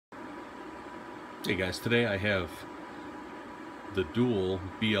Hey guys, today I have the dual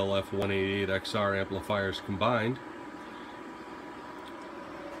BLF188XR amplifiers combined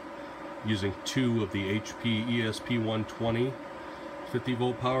using two of the HP ESP120 50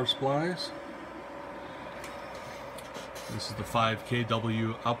 volt power supplies. This is the 5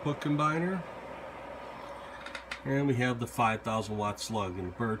 kW output combiner, and we have the 5,000 watt slug in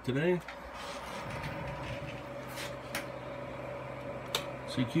the bird today.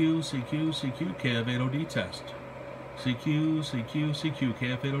 CQ, CQ, CQ, KF8OD test. CQ, CQ, CQ,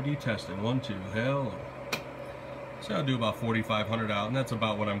 KF8OD testing. 1, 2, hello. So I'll do about 4,500 out, and that's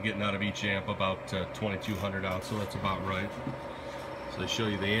about what I'm getting out of each amp, about 2,200 out, so that's about right. So they show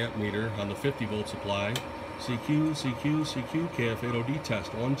you the amp meter on the 50 volt supply. CQ, CQ, CQ, KF8OD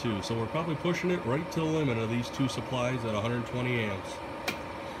test. 1, 2. So we're probably pushing it right to the limit of these two supplies at 120 amps.